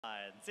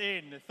lines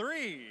in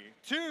 3,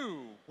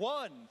 2,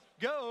 1,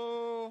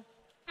 go.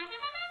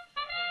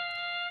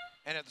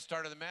 And at the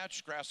start of the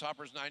match,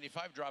 Grasshoppers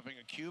 95 dropping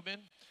a cube in.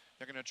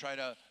 They're going to try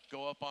to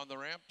go up on the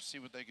ramp, see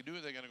what they can do.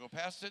 They're going to go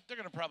past it. They're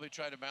going to probably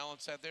try to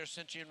balance that there.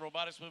 Sentient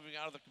Robotics moving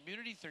out of the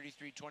community.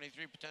 33-23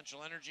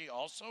 potential energy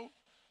also.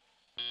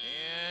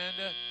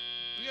 And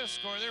we got a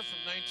score there from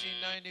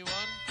 1991.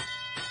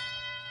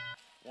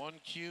 1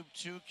 cube,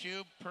 2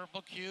 cube,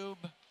 purple cube,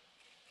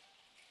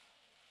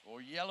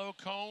 or yellow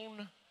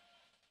cone.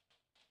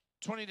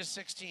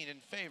 20-16 in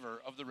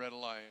favor of the Red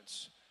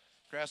Alliance.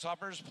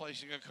 Grasshoppers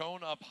placing a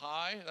cone up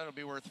high. That'll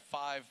be worth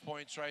 5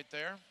 points right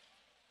there.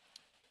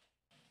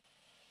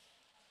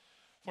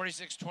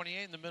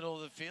 46-28 in the middle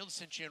of the field,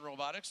 Sentient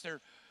Robotics. They're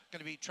going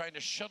to be trying to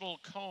shuttle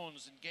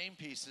cones and game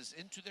pieces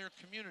into their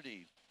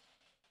community.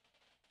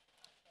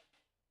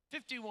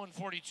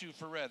 51-42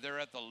 for Red. They're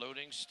at the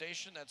loading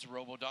station. That's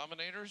Robo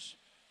Dominators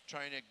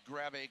trying to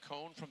grab a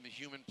cone from the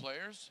human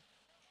players.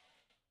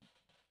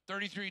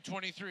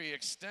 33-23,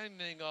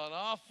 extending an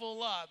awful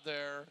lot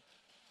there.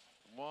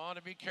 Want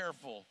to be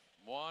careful.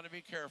 Want to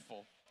be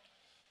careful.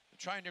 They're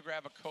trying to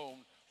grab a cone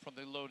from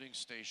the loading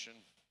station.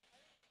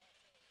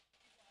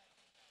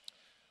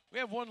 We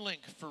have one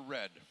link for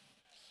Red.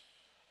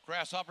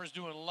 Grasshoppers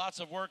doing lots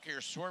of work here,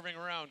 swerving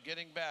around,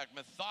 getting back,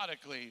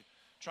 methodically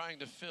trying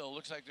to fill.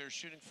 Looks like they're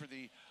shooting for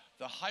the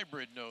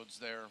hybrid nodes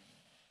there.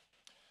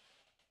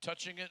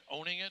 Touching it,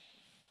 owning it,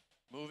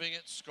 moving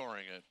it,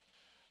 scoring it.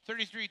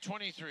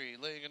 33-23,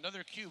 laying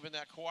another cube in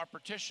that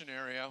cooperation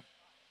area.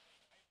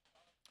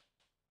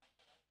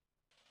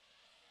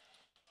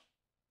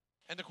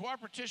 And the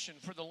cooperation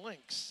for the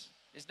links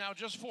is now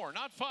just 4,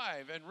 not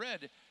 5, and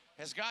Red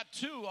has got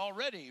 2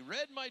 already.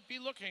 Red might be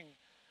looking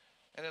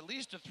at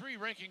least a 3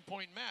 ranking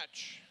point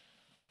match.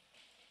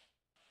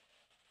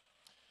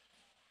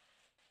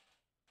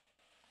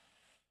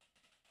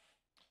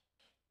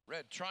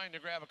 Red trying to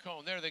grab a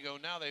cone. There they go.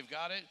 Now they've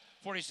got it.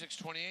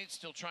 46-28,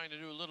 still trying to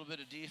do a little bit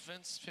of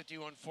defense.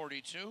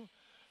 51-42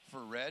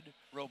 for Red.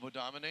 Robo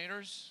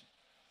Dominators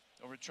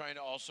over trying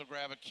to also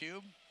grab a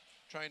cube.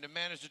 Trying to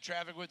manage the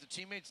traffic with the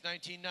teammates.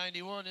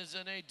 1991 is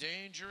in a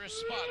dangerous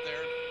spot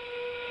there.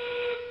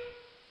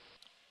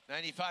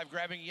 95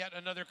 grabbing yet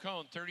another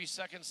cone. 30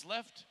 seconds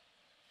left.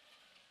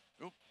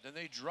 Oop, then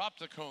they dropped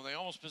the cone. They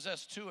almost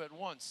possessed 2 at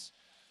once.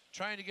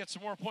 Trying to get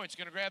some more points.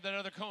 Going to grab that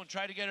other cone.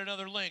 Try to get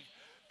another link.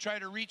 Try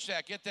to reach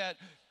that. Get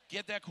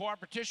that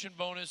cooperation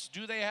bonus.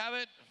 Do they have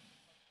it?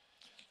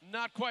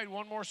 Not quite.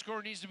 One more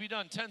score needs to be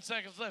done. 10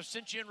 seconds left.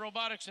 Sentient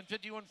Robotics and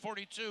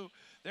 51-42.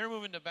 They're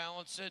moving to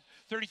balance it.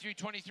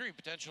 33-23.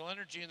 Potential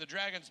energy in the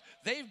Dragons.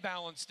 They've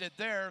balanced it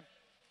there.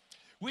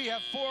 We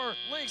have 4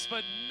 links,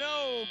 but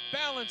no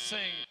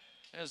balancing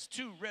as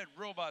 2 red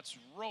robots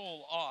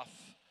roll off.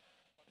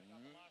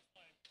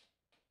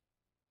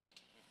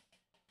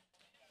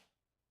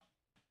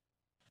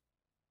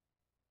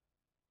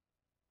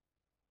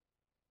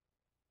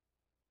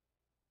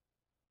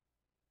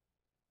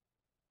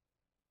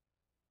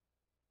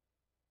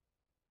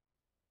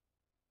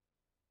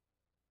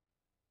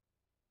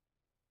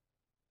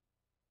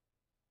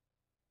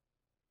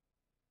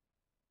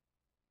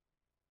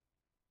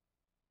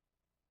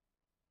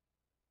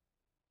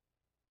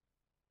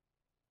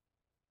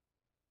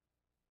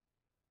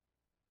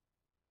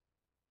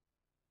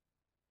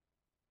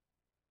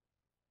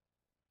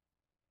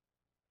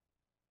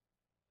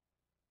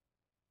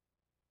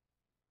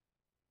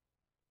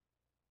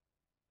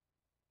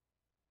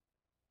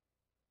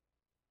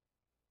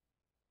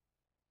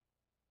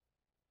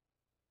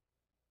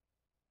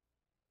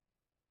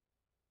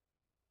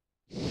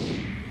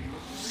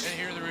 And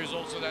here are the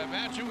results of that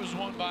match. It was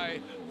won by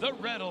the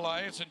Red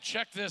Alliance, and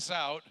check this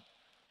out,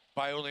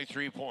 by only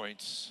 3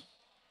 points.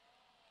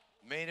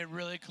 Made it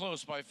really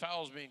close by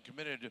fouls being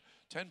committed.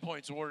 10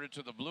 points awarded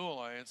to the Blue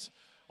Alliance.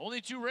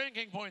 Only 2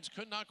 ranking points.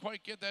 Could not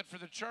quite get that for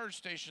the charge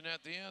station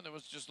at the end. It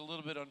was just a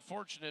little bit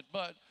unfortunate,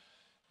 but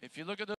if you look at the